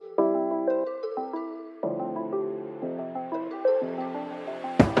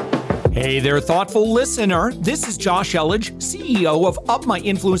Hey there, thoughtful listener. This is Josh Elledge, CEO of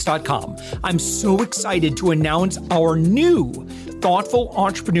UpMyInfluence.com. I'm so excited to announce our new Thoughtful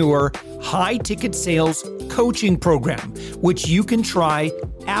Entrepreneur high-ticket sales coaching program, which you can try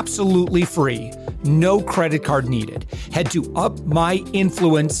absolutely free. No credit card needed. Head to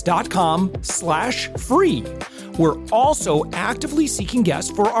UpMyInfluence.com/free. We're also actively seeking guests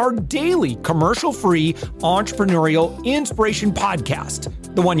for our daily commercial-free entrepreneurial inspiration podcast,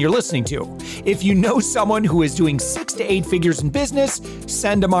 the one you're listening to. If you know someone who is doing 6 to 8 figures in business,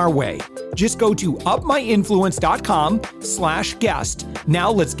 send them our way. Just go to UpMyInfluence.com/guest.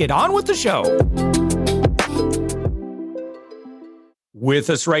 Now let's get on with the show. With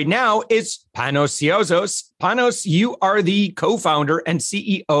us right now is Panos Siozos. Panos, you are the co-founder and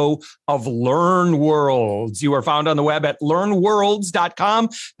CEO of LearnWorlds. You are found on the web at LearnWorlds.com.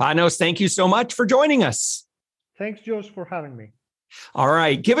 Panos, thank you so much for joining us. Thanks, Josh, for having me. All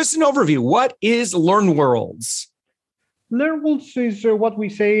right. Give us an overview. What is LearnWorlds? LearnWorlds is what we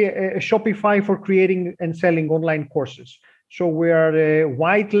say a Shopify for creating and selling online courses. So we are a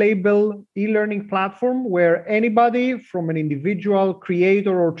white label e-learning platform where anybody from an individual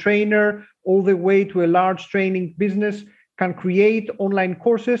creator or trainer all the way to a large training business can create online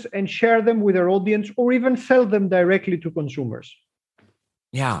courses and share them with their audience or even sell them directly to consumers.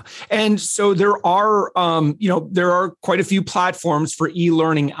 Yeah. And so there are quite a few platforms for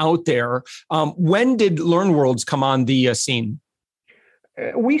e-learning out there. When did LearnWorlds come on the scene?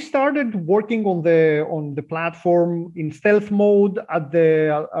 We started working on the platform in stealth mode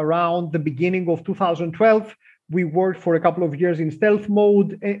around the beginning of 2012. We worked for a couple of years in stealth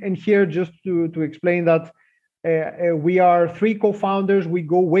mode. And here, just to explain that, we are 3 co-founders. We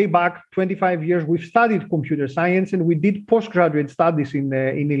go way back 25 years. We've studied computer science and we did postgraduate studies in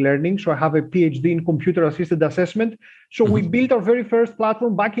e-learning. So I have a PhD in computer-assisted assessment. So we built our very first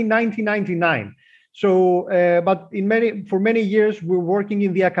platform back in 1999. So, but for many years, we're working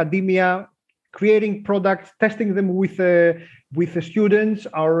in the academia, creating products, testing them with the students,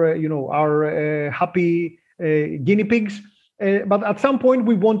 our happy guinea pigs. But at some point,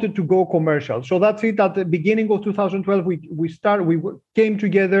 we wanted to go commercial. So that's it. At the beginning of 2012, we came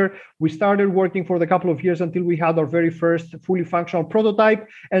together. We started working for a couple of years until we had our very first fully functional prototype,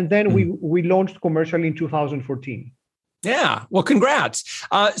 and then we launched commercially in 2014. Yeah. Well, congrats.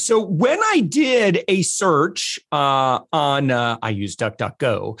 So when I did a search I use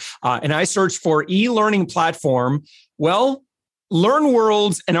DuckDuckGo, and I searched for e-learning platform, well,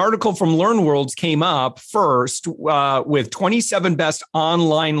 LearnWorlds, an article from LearnWorlds came up first with 27 best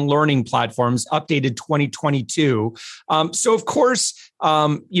online learning platforms, updated 2022. So of course,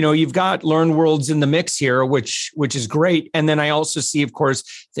 you've got LearnWorlds in the mix here, which is great. And then I also see, of course,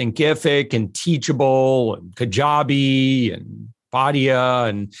 Thinkific and Teachable and Kajabi and Badia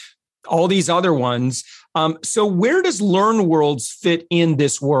and all these other ones. So where does LearnWorlds fit in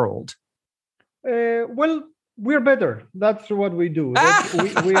this world? We're better. That's what we do.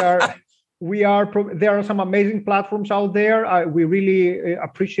 There are some amazing platforms out there. We really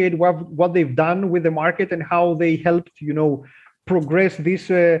appreciate what they've done with the market and how they helped, progress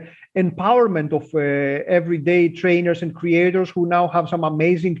this empowerment of everyday trainers and creators who now have some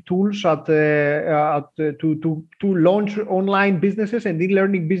amazing tools to launch online businesses and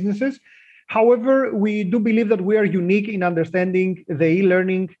e-learning businesses. However, we do believe that we are unique in understanding the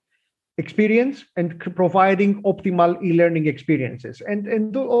e-learning experience and providing optimal e-learning experiences.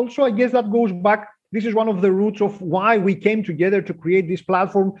 And also, I guess that goes back. This is one of the roots of why we came together to create this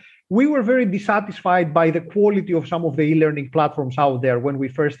platform. We were very dissatisfied by the quality of some of the e-learning platforms out there when we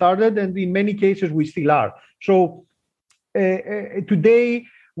first started, and in many cases, we still are. So today,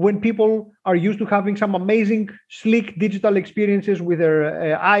 when people are used to having some amazing, sleek digital experiences with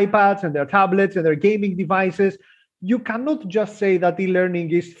their iPads and their tablets and their gaming devices, you cannot just say that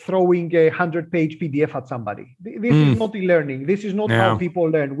e-learning is throwing a 100-page PDF at somebody. This is not e-learning. This is not how people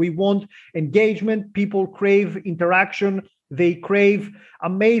learn. We want engagement. People crave interaction. They crave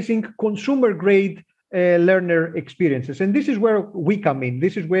amazing consumer-grade learner experiences. And this is where we come in.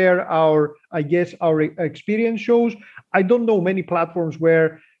 This is where our experience shows. I don't know many platforms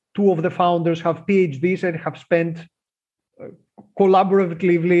where 2 of the founders have PhDs and have spent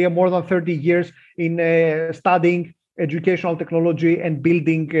collaboratively more than 30 years in studying educational technology and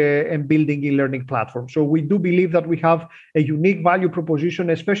building e-learning platforms. So we do believe that we have a unique value proposition,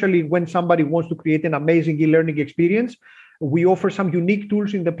 especially when somebody wants to create an amazing e-learning experience. We offer some unique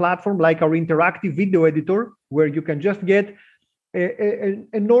tools in the platform, like our interactive video editor, where you can just get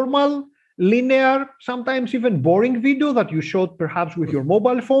a normal linear, sometimes even boring video that you shot perhaps with your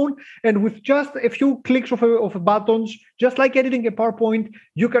mobile phone. And with just a few clicks of buttons, just like editing a PowerPoint,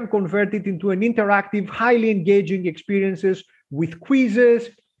 you can convert it into an interactive, highly engaging experiences with quizzes,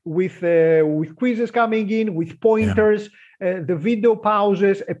 with quizzes coming in, with pointers. The video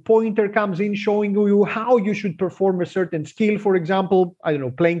pauses, a pointer comes in showing you how you should perform a certain skill, for example, I don't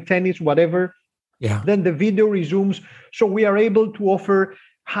know, playing tennis, whatever. Then the video resumes. So we are able to offer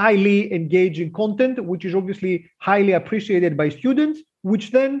highly engaging content, which is obviously highly appreciated by students,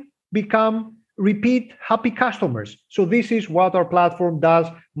 which then become repeat happy customers. So this is what our platform does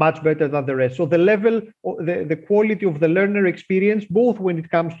much better than the rest. So the level, the quality of the learner experience, both when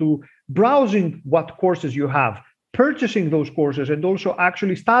it comes to browsing what courses you have, purchasing those courses, and also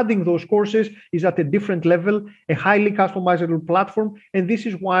actually studying those courses, is at a different level, a highly customizable platform. And this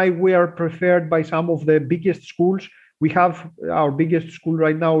is why we are preferred by some of the biggest schools. We have our biggest school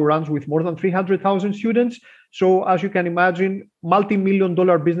right now runs with more than 300,000 students. So as you can imagine,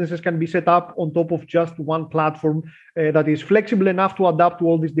 multi-million-dollar businesses can be set up on top of just one platform that is flexible enough to adapt to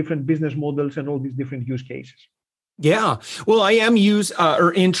all these different business models and all these different use cases. Yeah, well, I am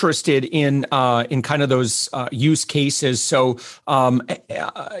interested in kind of those use cases. So,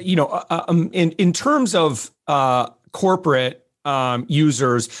 in terms of corporate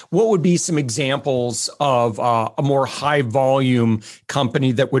users, what would be some examples of a more high volume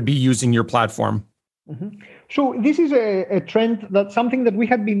company that would be using your platform? Mm-hmm. So this is a trend, that's something that we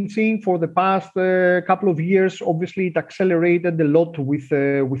had been seeing for the past couple of years. Obviously, it accelerated a lot with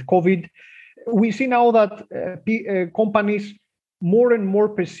COVID. We see now that companies more and more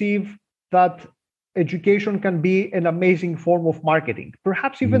perceive that education can be an amazing form of marketing,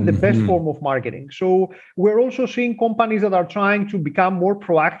 perhaps even the best form of marketing. So we're also seeing companies that are trying to become more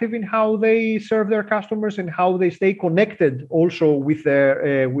proactive in how they serve their customers and how they stay connected also with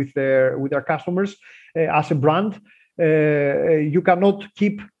their customers as a brand. You cannot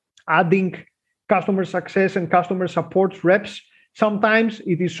keep adding customer success and customer support reps. Sometimes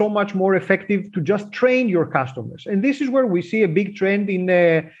it is so much more effective to just train your customers. And this is where we see a big trend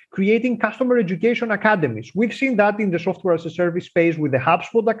in creating customer education academies. We've seen that in the software as a service space with the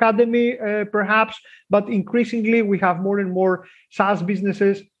HubSpot Academy, perhaps, but increasingly we have more and more SaaS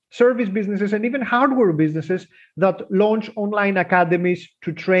businesses, service businesses, and even hardware businesses that launch online academies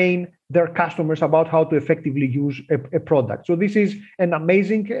to train their customers about how to effectively use a product. So this is an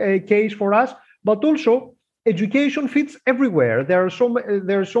amazing case for us, but also education fits everywhere. There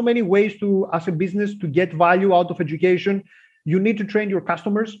are so many ways to, as a business, to get value out of education. You need to train your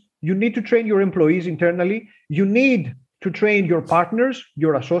customers. You need to train your employees internally. You need to train your partners,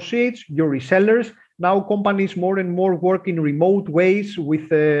 your associates, your resellers. Now companies more and more work in remote ways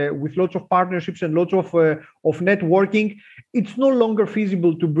with lots of partnerships and lots of networking. It's no longer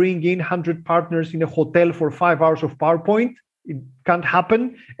feasible to bring in 100 partners in a hotel for 5 hours of PowerPoint. It can't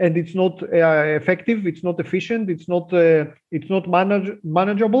happen, and it's not effective. It's not efficient. It's not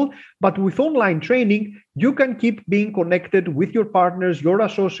manageable. But with online training, you can keep being connected with your partners, your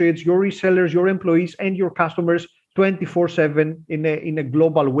associates, your resellers, your employees, and your customers 24/7 in a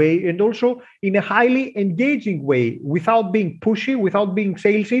global way, and also in a highly engaging way, without being pushy, without being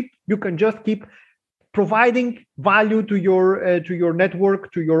salesy. You can just keep providing value to your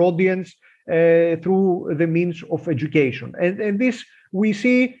network, to your audience, through the means of education. And this, we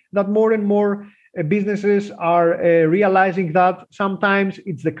see that more and more businesses are realizing that sometimes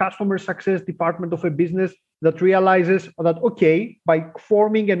it's the customer success department of a business that realizes that, okay, by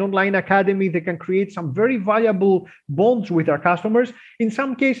forming an online academy, they can create some very valuable bonds with their customers. In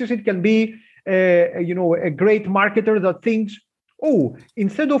some cases, it can be a great marketer that thinks, oh,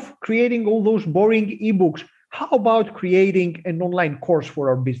 instead of creating all those boring ebooks, how about creating an online course for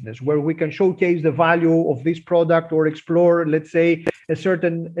our business where we can showcase the value of this product or explore, let's say, a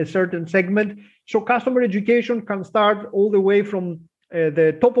certain segment? So customer education can start all the way from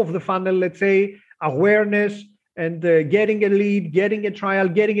the top of the funnel, let's say, awareness and getting a lead, getting a trial,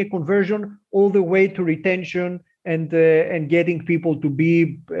 getting a conversion, all the way to retention and getting people to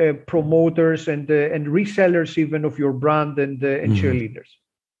be promoters and resellers even of your brand and cheerleaders.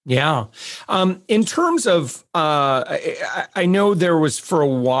 Yeah. In terms of, I know there was for a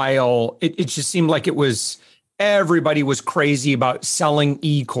while, it just seemed like everybody was crazy about selling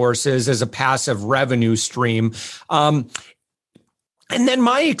e-courses as a passive revenue stream. And then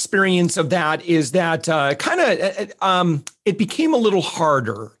my experience of that is that it became a little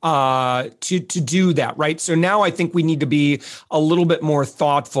harder to do that, right? So now I think we need to be a little bit more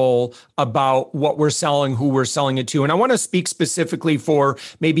thoughtful about what we're selling, who we're selling it to. And I want to speak specifically for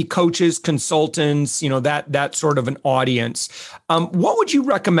maybe coaches, consultants, that sort of an audience. What would you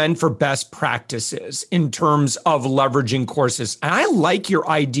recommend for best practices in terms of leveraging courses? And I like your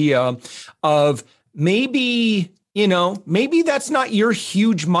idea of maybe that's not your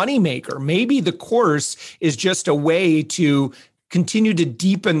huge moneymaker. Maybe the course is just a way to continue to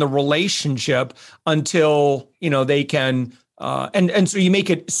deepen the relationship until, they can, and so you make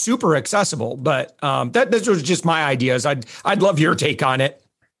it super accessible. But that was just my ideas. I'd love your take on it.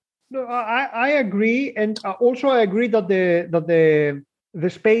 No, I agree. And also I agree that the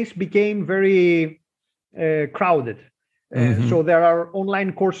space became very crowded. So there are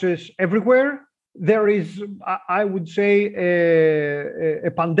online courses everywhere. There is, I would say,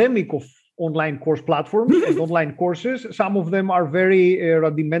 a pandemic of online course platforms and online courses. Some of them are very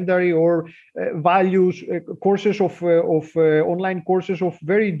rudimentary or values courses of online courses of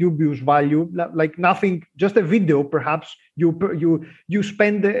very dubious value, like nothing, just a video. Perhaps you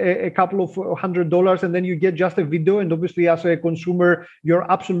spend a couple of $100 and then you get just a video, and obviously as a consumer you're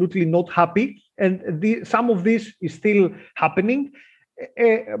absolutely not happy. And some of this is still happening.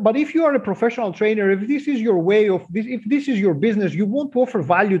 But if you are a professional trainer, if this is your way of this, if this is your business, you want to offer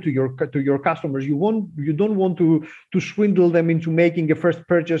value to your customers. You don't want to swindle them into making a first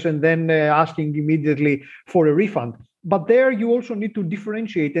purchase and then asking immediately for a refund. But there you also need to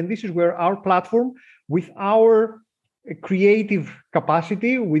differentiate, and this is where our platform, with our creative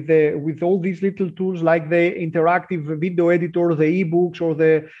capacity, with all these little tools like the interactive video editor, the ebooks, or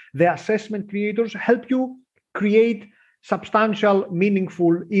the assessment creators, help you create substantial,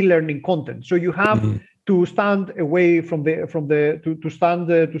 meaningful e-learning content. So you have to stand away to stand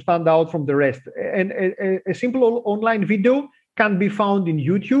out from the rest. And a simple online video can be found in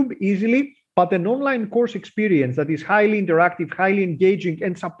YouTube easily, but an online course experience that is highly interactive, highly engaging,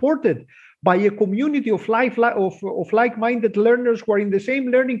 and supported by a community of like-minded learners who are in the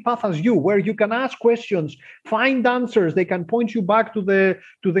same learning path as you, where you can ask questions, find answers, they can point you back to the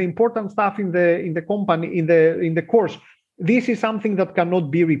important stuff in the company, in the course. This is something that cannot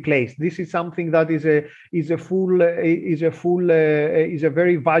be replaced. This is something that is a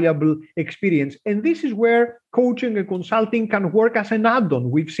very valuable experience. And this is where coaching and consulting can work as an add-on.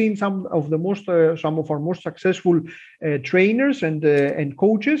 We've seen some of our most successful trainers and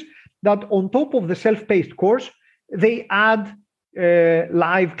coaches that on top of the self-paced course, they add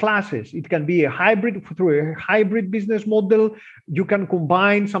live classes. It can be through a hybrid business model. You can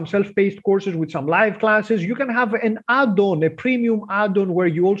combine some self-paced courses with some live classes. You can have an add-on, a premium add-on, where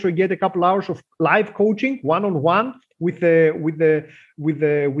you also get a couple hours of live coaching one-on-one with the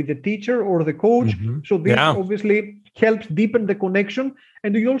teacher or the coach. So this obviously helps deepen the connection,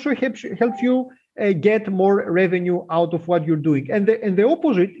 and it also helps you get more revenue out of what you're doing. And the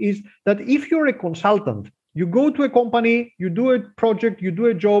opposite is that if you're a consultant, you go to a company, you do a project, you do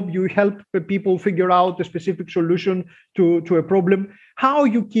a job, you help people figure out a specific solution to a problem. How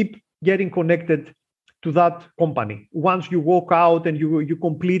you keep getting connected to that company once you walk out and you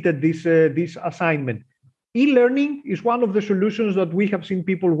completed this assignment? E-learning is one of the solutions that we have seen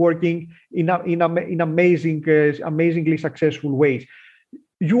people working in amazingly successful ways.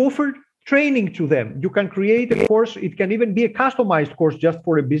 You offer training to them. You can create a course. It can even be a customized course just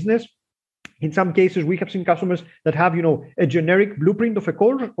for a business. In some cases, we have seen customers that have, a generic blueprint of a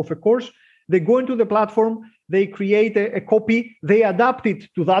course. They go into the platform, they create a copy, they adapt it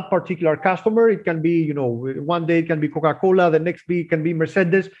to that particular customer. It can be, one day it can be Coca-Cola, the next day it can be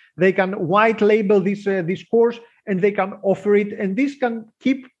Mercedes. They can white label this course and they can offer it, and this can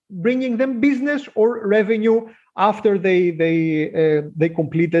keep bringing them business or revenue after they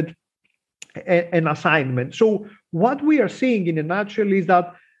completed an assignment. So what we are seeing in a nutshell is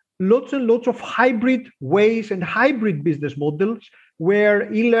that lots and lots of hybrid ways and hybrid business models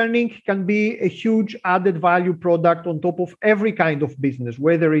where e-learning can be a huge added value product on top of every kind of business,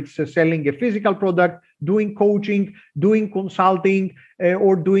 whether it's selling a physical product, doing coaching, doing consulting,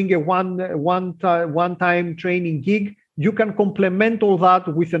 or doing a one-time training gig. You can complement all that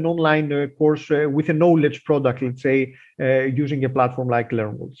with an online course, with a knowledge product, let's say, using a platform like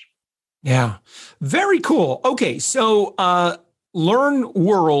LearnWorlds. Yeah, very cool. Okay, so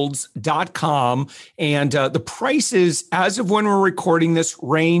LearnWorlds.com, and the prices as of when we're recording this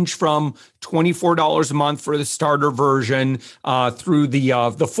range from $24 a month for the starter version through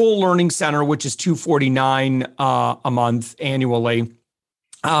the full Learning Center, which is $249 a month annually.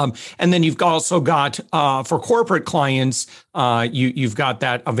 And then you've also got for corporate clients, you've got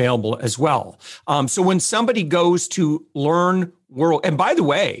that available as well. So when somebody goes to LearnWorld, and by the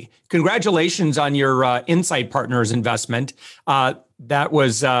way, congratulations on your Insight Partners investment. That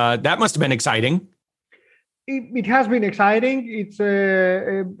must have been exciting. It has been exciting. It's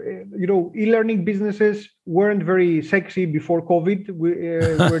e-learning businesses weren't very sexy before COVID. We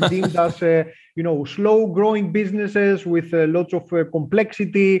were deemed as slow growing businesses with lots of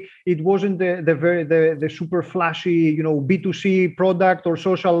complexity. It wasn't the super flashy B2C product or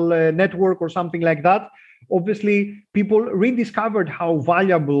social network or something like that. Obviously, people rediscovered how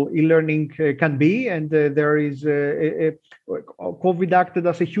valuable e-learning can be, and there is COVID acted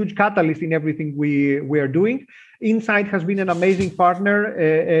as a huge catalyst in everything we are doing. Insight has been an amazing partner.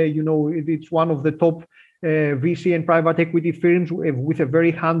 It's one of the top VC and private equity firms with a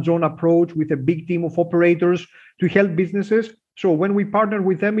very hands-on approach, with a big team of operators to help businesses. So when we partnered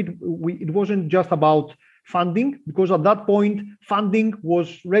with them, it wasn't just about funding, because at that point funding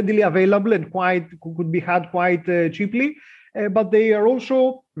was readily available and could be had quite cheaply, but they are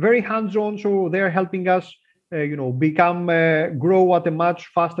also very hands-on, so they are helping us grow at a much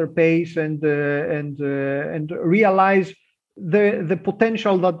faster pace and realize the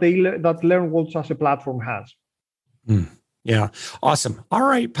potential that LearnWorlds as a platform has. Yeah. Awesome. All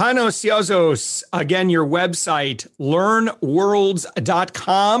right. Panos Siozos, again, your website,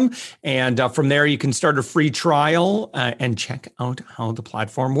 LearnWorlds.com. And from there, you can start a free trial and check out how the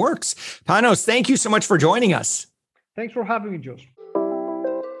platform works. Panos, thank you so much for joining us. Thanks for having me, Josh.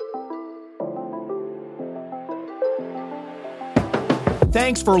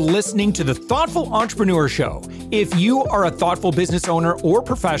 Thanks for listening to the Thoughtful Entrepreneur Show. If you are a thoughtful business owner or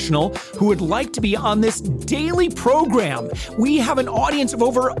professional who would like to be on this daily program, we have an audience of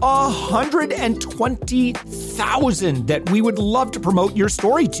over 120,000 that we would love to promote your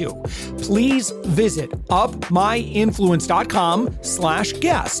story to. Please visit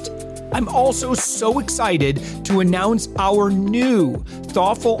upmyinfluence.com/guest. I'm also so excited to announce our new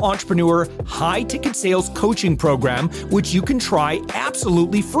Thoughtful Entrepreneur high-ticket sales coaching program, which you can try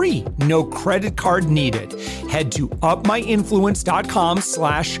absolutely free. No credit card needed. Head to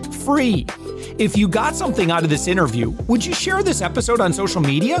upmyinfluence.com/free. If you got something out of this interview, would you share this episode on social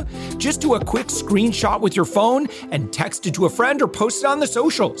media? Just do a quick screenshot with your phone and text it to a friend or post it on the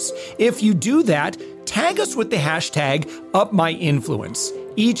socials. If you do that, tag us with the hashtag #UpMyInfluence.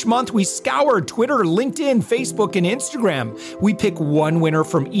 Each month, we scour Twitter, LinkedIn, Facebook, and Instagram. We pick one winner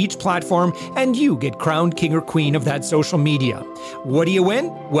from each platform, and you get crowned king or queen of that social media. What do you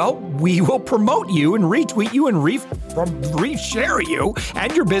win? Well, we will promote you and retweet you and reshare you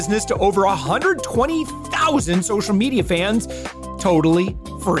and your business to over 120,000 social media fans, totally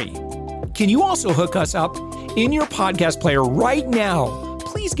free. Can you also hook us up in your podcast player right now?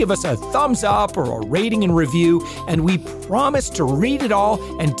 Please give us a thumbs up or a rating and review, and we promise to read it all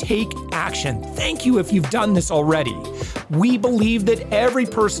and take action. Thank you if you've done this already. We believe that every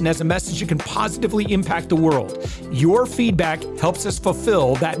person has a message that can positively impact the world. Your feedback helps us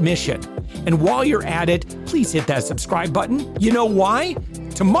fulfill that mission. And while you're at it, please hit that subscribe button. You know why?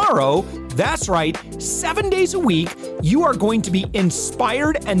 Tomorrow, that's right, 7 days a week, you are going to be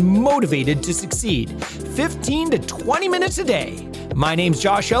inspired and motivated to succeed. 15 to 20 minutes a day. My name's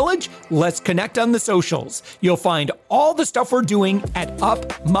Josh Elledge. Let's connect on the socials. You'll find all the stuff we're doing at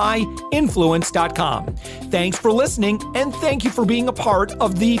upmyinfluence.com. Thanks for listening, and thank you for being a part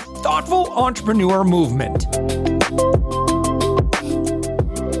of the Thoughtful Entrepreneur Movement.